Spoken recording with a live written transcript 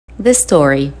The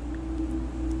story.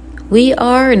 We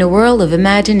are in a world of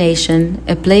imagination,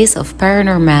 a place of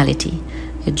para-normality.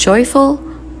 A joyful,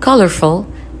 colorful,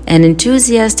 and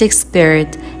enthusiastic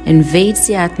spirit invades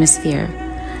the atmosphere.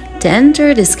 To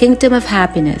enter this kingdom of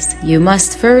happiness, you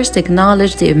must first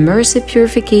acknowledge the Immersive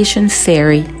Purification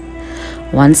Fairy.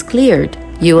 Once cleared,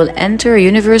 you will enter a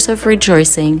universe of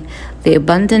rejoicing. The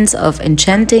abundance of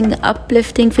enchanting,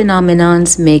 uplifting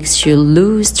phenomenons makes you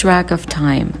lose track of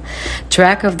time,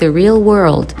 track of the real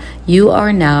world. You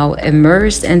are now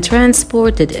immersed and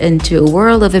transported into a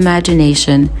world of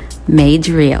imagination made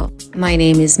real. My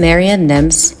name is Marianne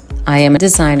Nims. I am a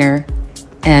designer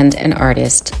and an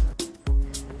artist.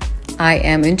 I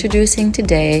am introducing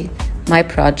today my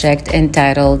project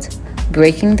entitled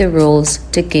Breaking the Rules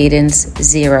to Cadence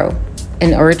Zero,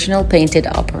 an original painted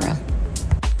opera.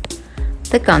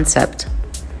 The concept: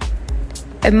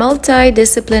 a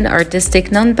multi-discipline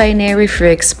artistic non-binary free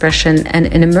expression and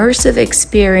an immersive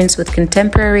experience with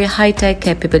contemporary high-tech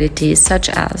capabilities such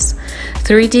as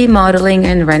 3D modeling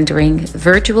and rendering,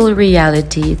 virtual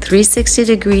reality,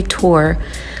 360-degree tour,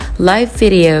 live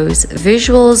videos,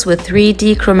 visuals with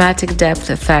 3D chromatic depth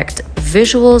effect,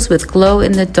 visuals with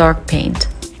glow-in-the-dark paint.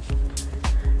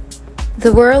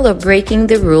 The world of Breaking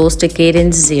the Rules to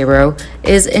Cadence Zero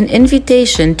is an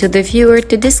invitation to the viewer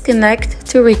to disconnect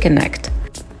to reconnect,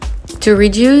 to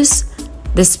reduce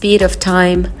the speed of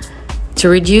time, to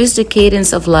reduce the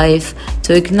cadence of life,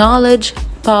 to acknowledge,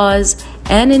 pause,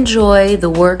 and enjoy the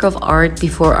work of art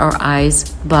before our eyes,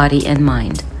 body, and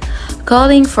mind.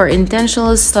 Calling for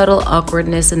intentional subtle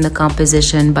awkwardness in the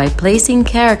composition by placing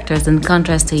characters in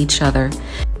contrast to each other,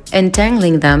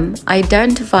 entangling them,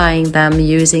 identifying them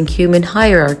using human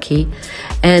hierarchy,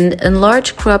 and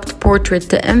enlarge cropped portrait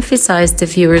to emphasize the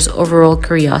viewer's overall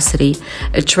curiosity,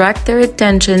 attract their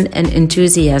attention and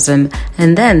enthusiasm,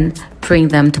 and then bring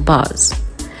them to pause,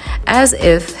 as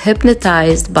if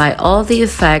hypnotized by all the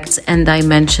effects and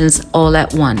dimensions all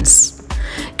at once.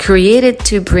 Created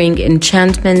to bring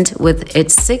enchantment with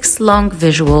its 6 long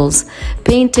visuals,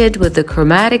 painted with the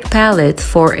chromatic palette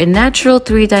for a natural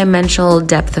 3-dimensional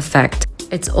depth effect.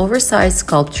 Its oversized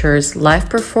sculptures, live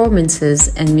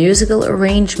performances, and musical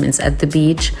arrangements at the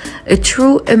beach, a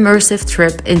true immersive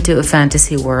trip into a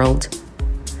fantasy world.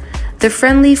 The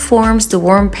friendly forms, the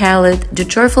warm palette, the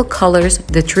joyful colors,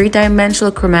 the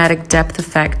 3-dimensional chromatic depth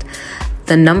effect,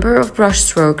 the number of brush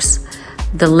strokes,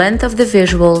 the length of the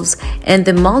visuals, and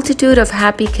the multitude of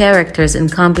happy characters in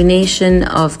combination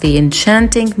of the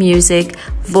enchanting music,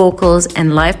 vocals,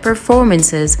 and live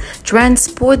performances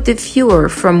transport the viewer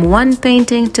from one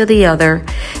painting to the other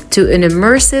to an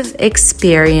immersive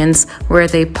experience where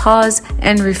they pause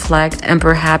and reflect and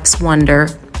perhaps wonder,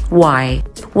 why?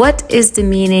 What is the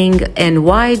meaning and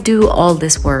why do all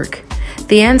this work?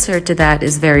 The answer to that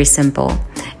is very simple.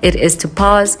 It is to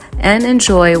pause and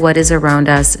enjoy what is around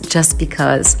us just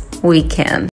because we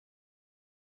can.